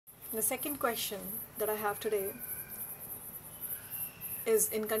The second question that I have today is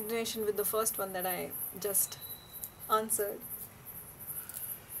in continuation with the first one that I just answered.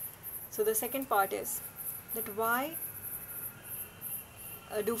 So the second part is that why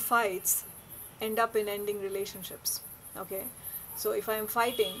do fights end up in ending relationships? Okay, so if I am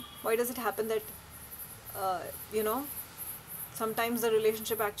fighting, why does it happen that you know sometimes the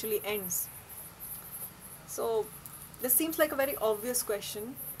relationship actually ends? So this seems like a very obvious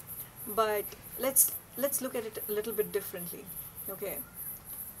question, but let's look at it a little bit differently. Okay,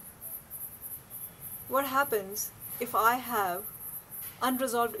 what happens if I have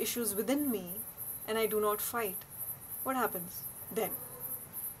unresolved issues within me and I do not fight? What happens then?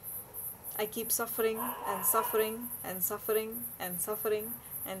 I keep suffering and suffering and suffering and suffering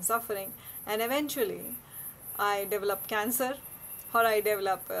and suffering, and eventually I develop cancer, or I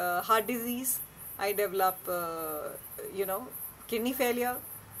develop heart disease, I develop kidney failure,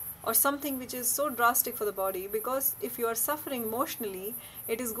 or something which is so drastic for the body. Because if you are suffering emotionally,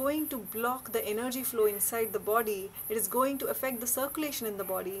 it is going to block the energy flow inside the body, it is going to affect the circulation in the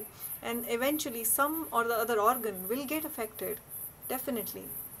body, and eventually some or the other organ will get affected, definitely.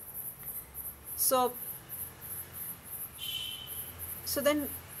 So then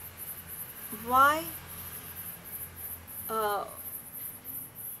why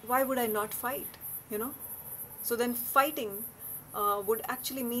would I not fight? So then fighting would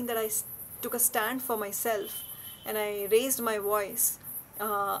actually mean that I took a stand for myself and I raised my voice.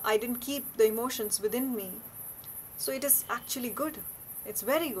 I didn't keep the emotions within me. So it is actually good. It's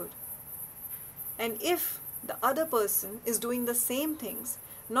very good. And if the other person is doing the same things,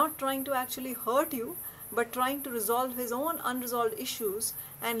 not trying to actually hurt you, but trying to resolve his own unresolved issues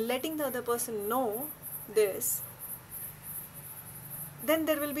and letting the other person know this, then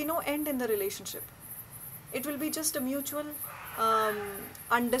there will be no end in the relationship. It will be just a mutual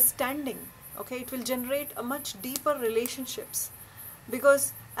understanding. Okay, it will generate a much deeper relationships,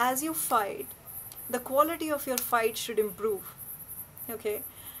 because as you fight, the quality of your fight should improve. Okay,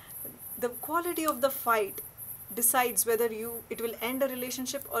 the quality of the fight decides whether it will end a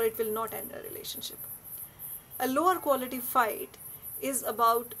relationship or it will not end a relationship. A lower quality fight is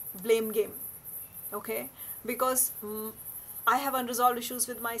about blame game. Okay, because I have unresolved issues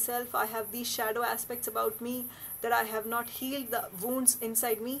with myself, I have these shadow aspects about me that I have not healed, the wounds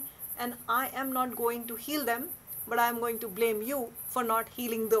inside me, and I am not going to heal them, but I am going to blame you for not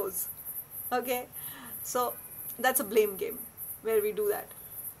healing those. Okay, so that's a blame game where we do that.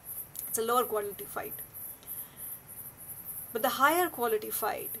 It's a lower quality fight. But the higher quality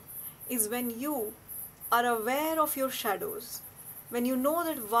fight is when you are aware of your shadows, when you know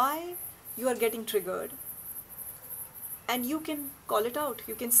that why you are getting triggered, and you can call it out.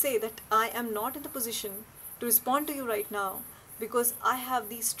 You can say that I am not in the position to respond to you right now because I have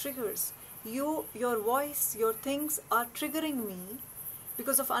these triggers. Your voice, your things are triggering me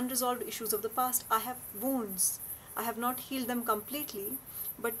because of unresolved issues of the past. I have wounds. I have not healed them completely,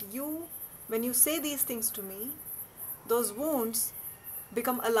 but when you say these things to me, those wounds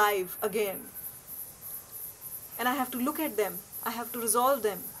become alive again. And I have to look at them. I have to resolve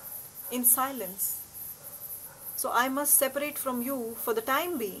them in silence. So I must separate from you for the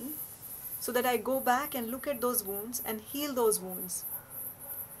time being so that I go back and look at those wounds and heal those wounds.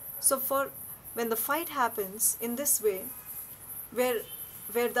 So when the fight happens in this way, where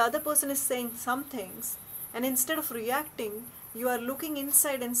the other person is saying some things, and instead of reacting, you are looking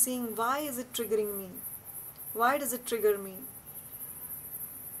inside and seeing, why is it triggering me? Why does it trigger me?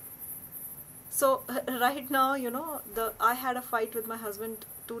 So right now, I had a fight with my husband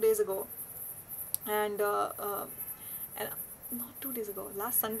 2 days ago, and not 2 days ago,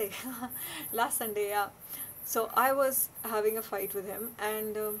 last Sunday. Last Sunday, yeah. So I was having a fight with him,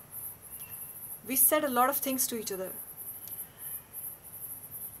 and we said a lot of things to each other.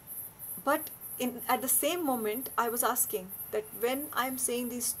 But at the same moment, I was asking that when I'm saying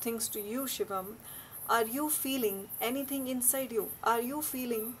these things to you, Shivam, are you feeling anything inside you? Are you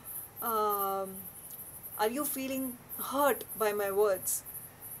feeling hurt by my words?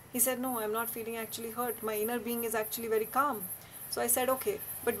 He said, no, I'm not feeling actually hurt. My inner being is actually very calm. So I said, okay,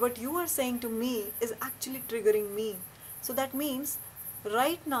 but what you are saying to me is actually triggering me. So that means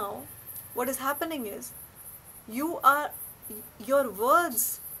right now, what is happening is your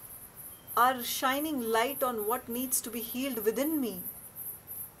words are shining light on what needs to be healed within me.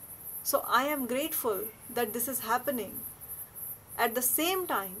 So I am grateful that this is happening. At the same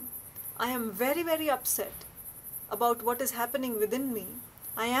time, I am very, very upset about what is happening within me.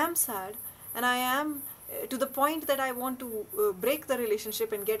 I am sad, and I am to the point that I want to break the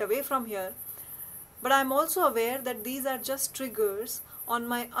relationship and get away from here. But I am also aware that these are just triggers on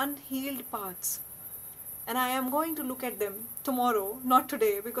my unhealed parts, and I am going to look at them tomorrow, not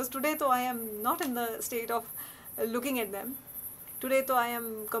today, because today though I am not in the state of looking at them. Today though I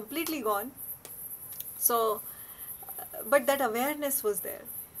am completely gone. So, but that awareness was there.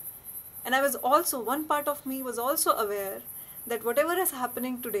 And I was also, one part of me was also aware that whatever is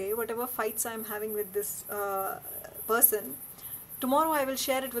happening today, whatever fights I am having with this person, tomorrow I will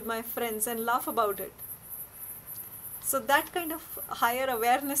share it with my friends and laugh about it. So that kind of higher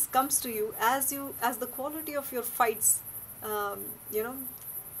awareness comes to you as the quality of your fights,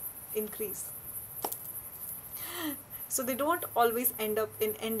 increase. So they don't always end up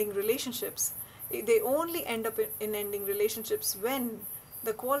in ending relationships. They only end up in ending relationships when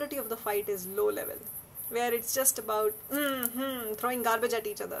the quality of the fight is low level, where it's just about throwing garbage at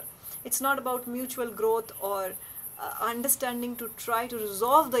each other. It's not about mutual growth or understanding to try to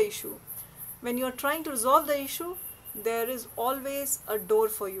resolve the issue. When you're trying to resolve the issue, there is always a door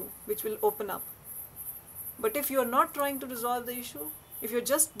for you which will open up. But if you're not trying to resolve the issue, if you're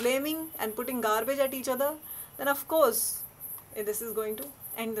just blaming and putting garbage at each other, then of course this is going to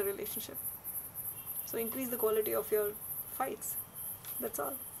end the relationship. So increase the quality of your fights. That's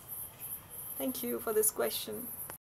all. Thank you for this question.